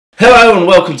Hello and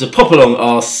welcome to Pop Along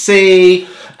RC,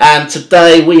 and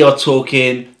today we are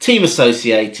talking Team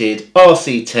Associated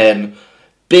RC10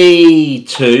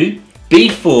 B2,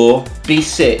 B4,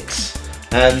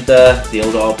 B6 and the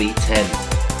old RB10.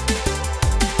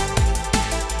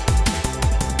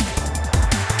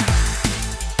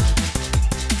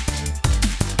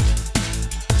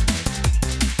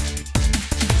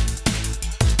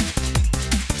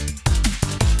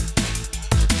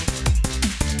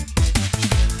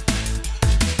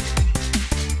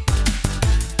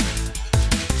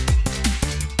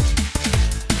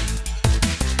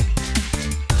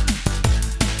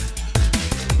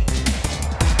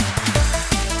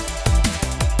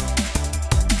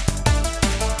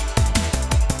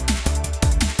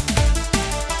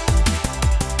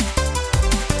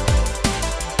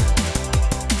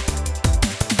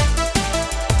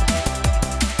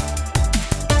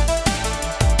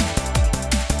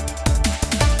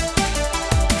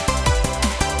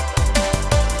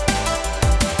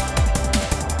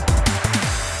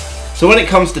 So when it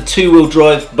comes to two-wheel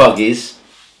drive buggies,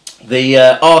 the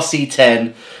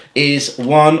RC10 is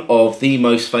one of the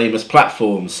most famous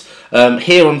platforms.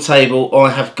 Here on table I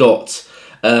have got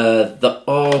the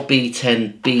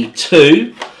RB10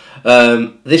 B2,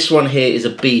 this one here is a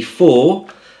B4,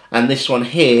 and this one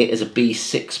here is a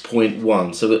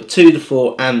B6.1. So we've got 2, the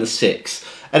 4 and the 6.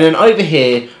 And then over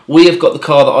here we have got the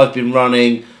car that I've been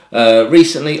running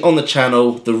recently on the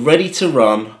channel, the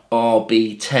Ready-To-Run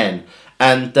RB10.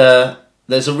 And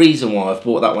there's a reason why I've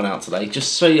brought that one out today,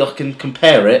 just so I can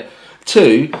compare it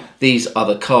to these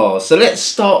other cars. So let's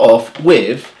start off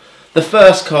with the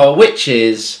first car, which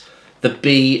is the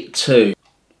B2.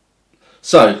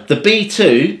 So the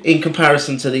B2, in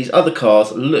comparison to these other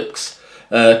cars, looks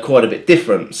quite a bit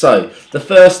different. So the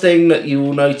first thing that you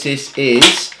will notice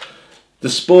is the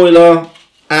spoiler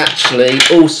actually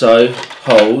also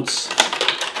holds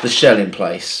the shell in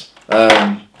place.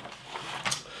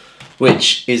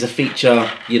 Which is a feature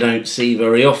you don't see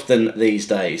very often these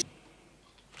days.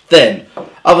 Then,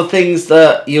 other things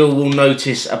that you will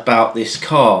notice about this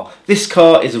car. This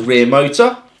car is a rear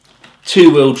motor,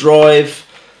 two-wheel drive,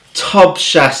 tub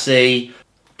chassis.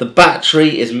 The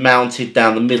battery is mounted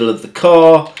down the middle of the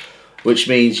car, which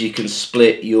means you can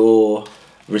split your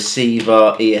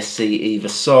receiver, ESC either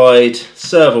side,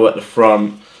 servo at the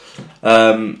front.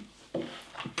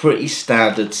 Pretty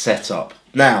standard setup.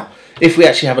 Now, if we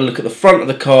actually have a look at the front of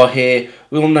the car here,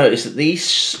 we will notice that these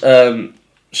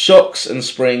shocks and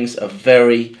springs are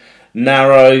very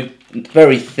narrow,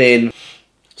 very thin.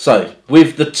 So,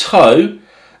 with the toe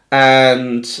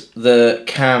and the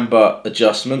camber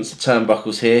adjustments, the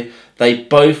turnbuckles here, they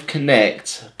both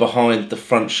connect behind the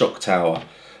front shock tower,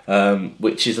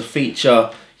 which is a feature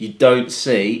you don't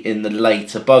see in the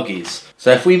later buggies.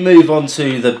 So if we move on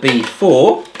to the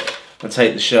B4 and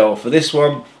take the shell off for this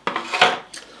one,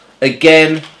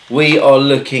 again, we are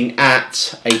looking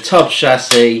at a tub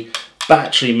chassis,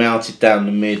 battery mounted down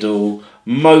the middle,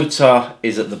 motor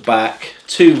is at the back,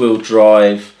 two-wheel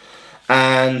drive,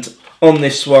 and on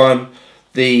this one,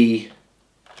 the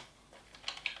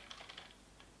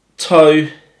toe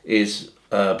is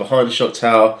behind the shock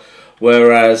tower,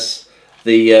 whereas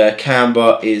the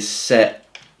camber is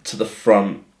set to the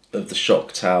front of the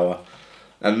shock tower.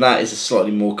 And that is a slightly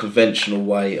more conventional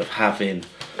way of having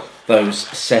those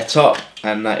set up,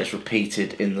 and that is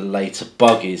repeated in the later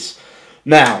buggies.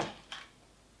 Now,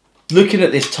 looking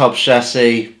at this tub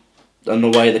chassis and the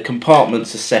way the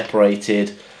compartments are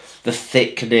separated, the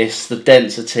thickness, the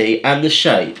density and the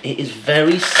shape, it is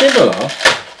very similar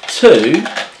to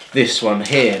this one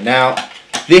here. Now,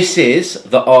 this is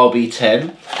the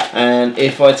RB10, and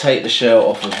if I take the shell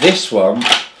off of this one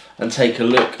and take a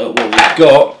look at what we've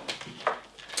got,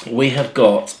 we have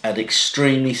got an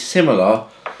extremely similar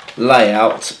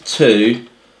layout to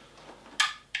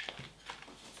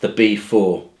the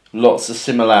B4. Lots of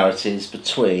similarities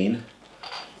between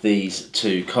these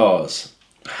two cars.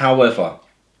 However,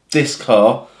 this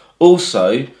car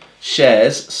also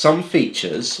shares some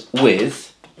features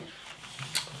with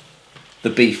the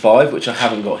B5, which I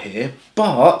haven't got here,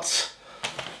 but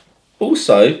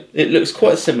also it looks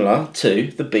quite similar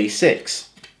to the B6.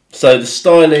 So the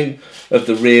styling of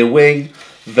the rear wing,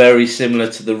 very similar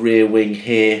to the rear wing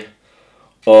here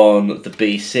on the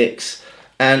B6.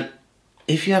 And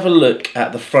if you have a look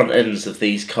at the front ends of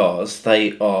these cars,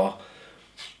 they are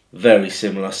very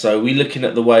similar. So we're looking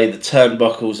at the way the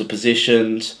turnbuckles are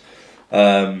positioned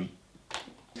and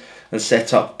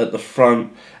set up at the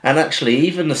front, and actually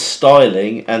even the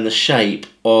styling and the shape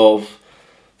of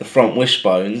the front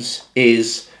wishbones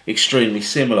is extremely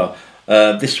similar.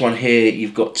 This one here,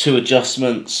 you've got two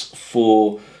adjustments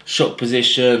for shock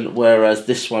position, whereas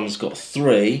this one's got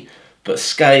 3, but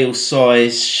scale,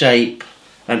 size, shape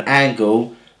and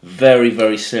angle very,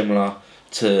 very similar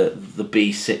to the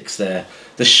B6 there.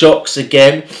 The shocks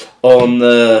again on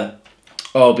the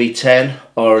RB10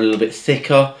 are a little bit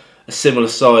thicker, a similar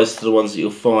size to the ones that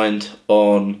you'll find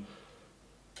on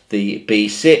the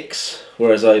B6,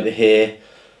 whereas over here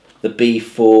the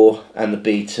B4 and the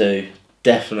B2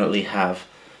 definitely have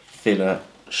thinner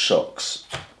shocks.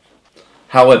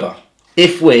 However,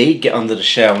 if we get under the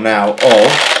shell now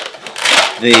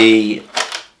of the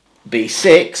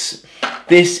B6,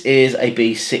 this is a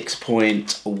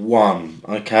B6.1,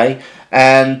 okay,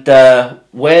 and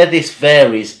where this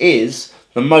varies is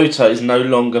the motor is no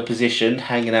longer positioned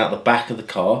hanging out the back of the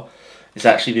car. It's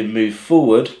actually been moved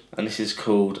forward, and this is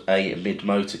called a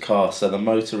mid-motor car. So the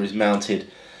motor is mounted,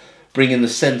 bringing the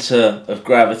centre of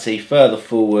gravity further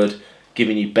forward,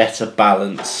 giving you better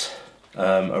balance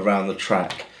around the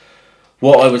track.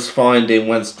 What I was finding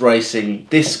when racing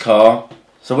this car,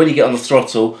 so when you get on the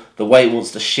throttle, the weight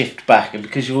wants to shift back, and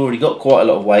because you've already got quite a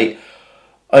lot of weight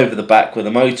over the back where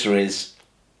the motor is,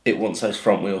 it wants those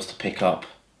front wheels to pick up.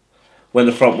 When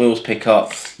the front wheels pick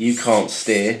up, you can't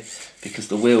steer because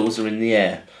the wheels are in the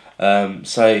air.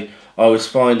 So I was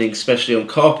finding, especially on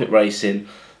carpet racing,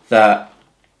 that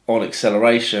on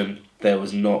acceleration there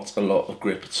was not a lot of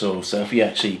grip at all. So if you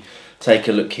actually take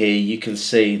a look here, you can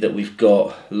see that we've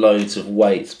got loads of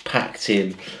weight packed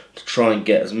in to try and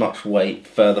get as much weight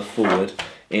further forward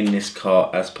in this car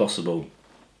as possible.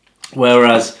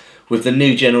 Whereas with the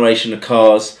new generation of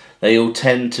cars, they all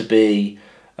tend to be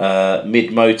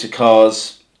mid-motor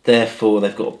cars, therefore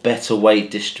they've got a better weight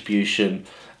distribution,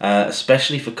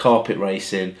 especially for carpet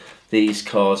racing. These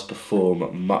cars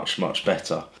perform much, much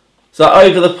better. So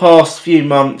over the past few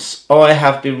months I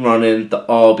have been running the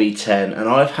RB10, and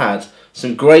I've had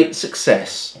some great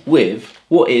success with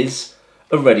what is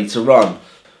a ready-to-run.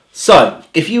 So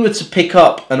if you were to pick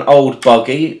up an old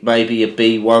buggy, maybe a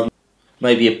B1,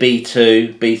 maybe a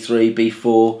B2, B3, B4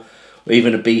 or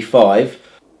even a B5,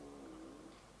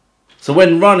 so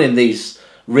when running these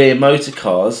rear motor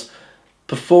cars,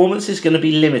 performance is going to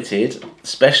be limited,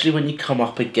 especially when you come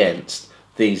up against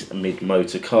these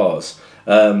mid-motor cars.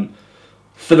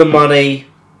 For the money,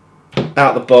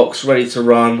 out the box, ready to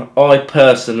run, I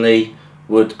personally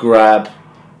would grab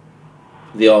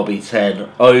the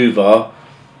RB10 over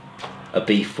a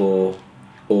B4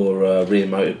 or a rear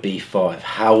motor B5.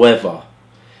 However,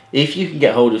 if you can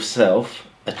get hold of yourself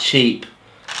a cheap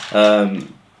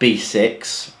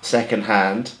B6 second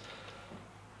hand,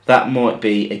 that might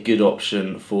be a good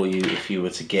option for you if you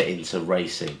were to get into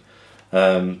racing,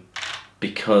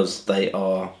 because they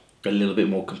are a little bit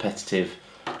more competitive,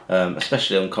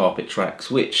 especially on carpet tracks,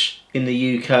 which in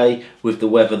the UK with the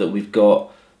weather that we've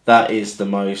got, that is the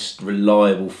most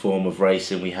reliable form of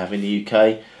racing we have in the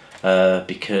UK,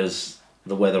 because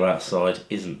the weather outside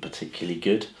isn't particularly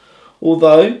good.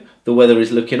 Although the weather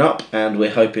is looking up and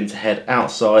we're hoping to head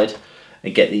outside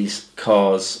and get these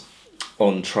cars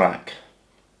on track.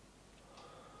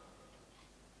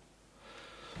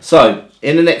 So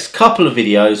in the next couple of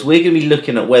videos we're going to be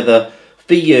looking at whether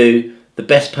for you the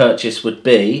best purchase would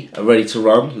be a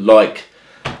ready-to-run like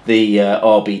the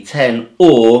RB10,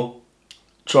 or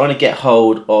trying to get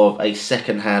hold of a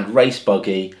second-hand race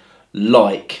buggy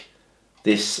like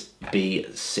this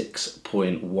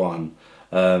B6.1.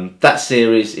 That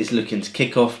series is looking to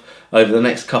kick off over the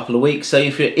next couple of weeks, so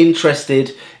if you're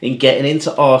interested in getting into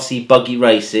RC buggy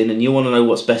racing and you want to know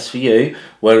what's best for you,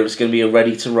 whether it's going to be a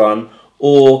ready-to-run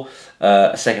or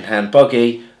a second-hand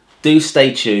buggy, do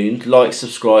stay tuned, like,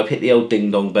 subscribe, hit the old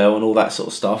ding-dong bell and all that sort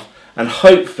of stuff, and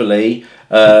hopefully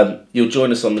you'll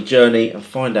join us on the journey and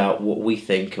find out what we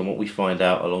think and what we find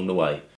out along the way.